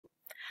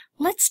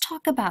Let's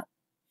talk about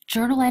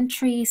journal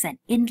entries and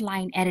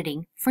inline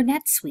editing for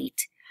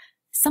NetSuite.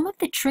 Some of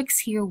the tricks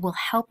here will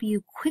help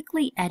you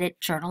quickly edit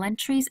journal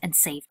entries and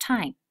save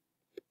time.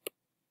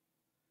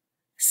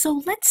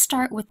 So let's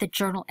start with the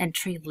journal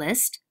entry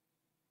list.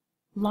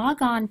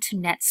 Log on to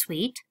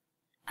NetSuite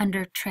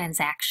under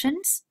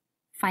Transactions,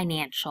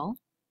 Financial,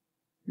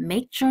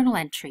 Make Journal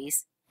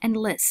Entries, and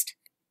List.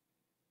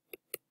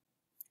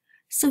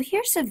 So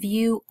here's a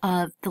view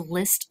of the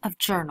list of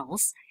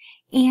journals,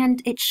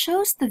 and it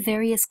shows the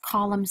various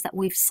columns that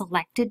we've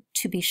selected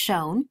to be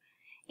shown,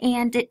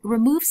 and it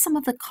removes some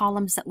of the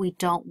columns that we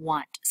don't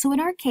want. So in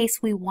our case,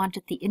 we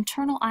wanted the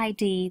internal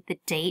ID, the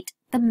date,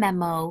 the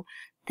memo,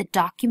 the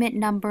document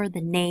number,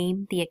 the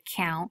name, the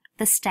account,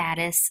 the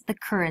status, the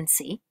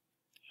currency.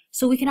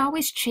 So we can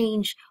always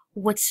change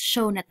what's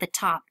shown at the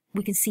top.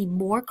 We can see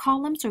more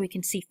columns or we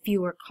can see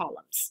fewer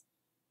columns.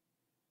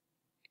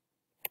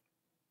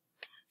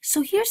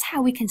 So here's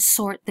how we can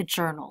sort the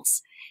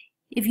journals.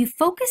 If you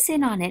focus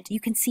in on it, you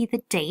can see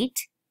the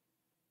date.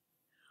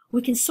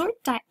 We can sort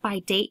by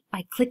date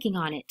by clicking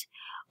on it.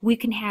 We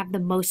can have the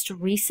most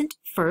recent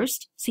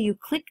first, so you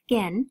click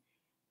again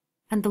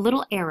on the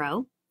little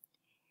arrow,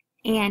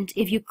 and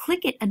if you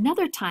click it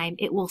another time,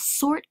 it will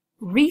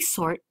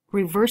resort,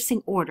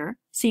 reversing order,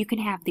 so you can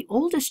have the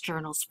oldest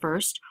journals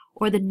first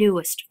or the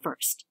newest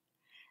first.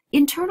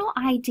 Internal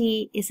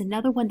ID is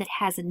another one that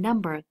has a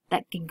number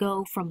that can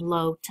go from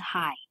low to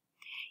high.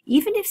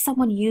 Even if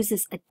someone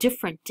uses a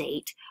different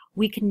date,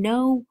 we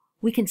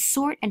can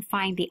sort and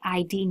find the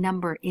ID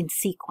number in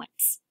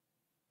sequence.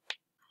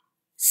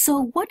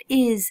 So what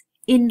is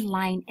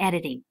inline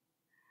editing?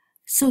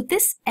 So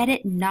this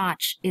edit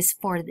notch is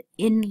for the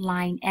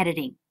inline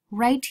editing,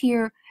 right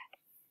here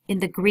in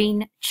the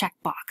green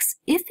checkbox.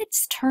 If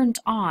it's turned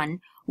on,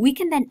 we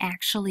can then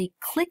actually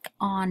click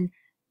on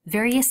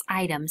various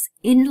items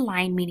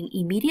inline, meaning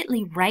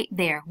immediately right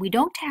there. We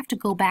don't have to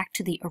go back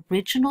to the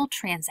original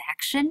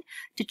transaction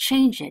to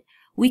change it.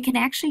 We can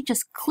actually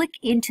just click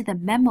into the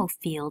memo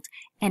field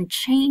and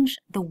change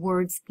the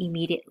words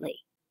immediately.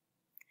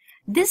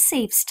 This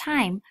saves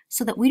time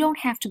so that we don't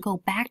have to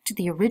go back to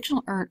the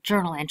original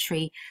journal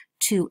entry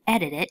to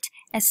edit it.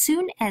 As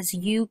soon as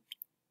you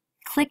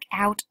click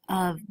out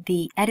of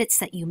the edits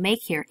that you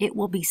make here, it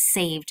will be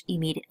saved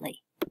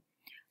immediately.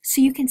 So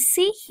you can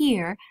see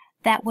here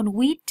that when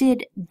we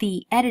did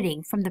the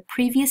editing from the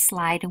previous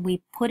slide and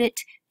we put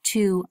it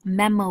to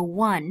memo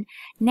 1,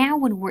 now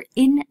when we're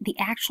in the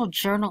actual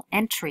journal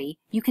entry,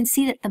 you can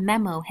see that the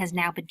memo has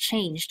now been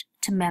changed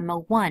to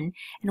memo 1,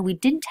 and we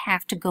didn't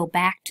have to go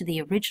back to the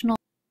original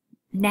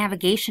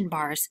navigation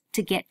bars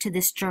to get to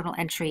this journal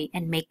entry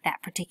and make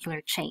that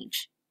particular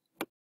change.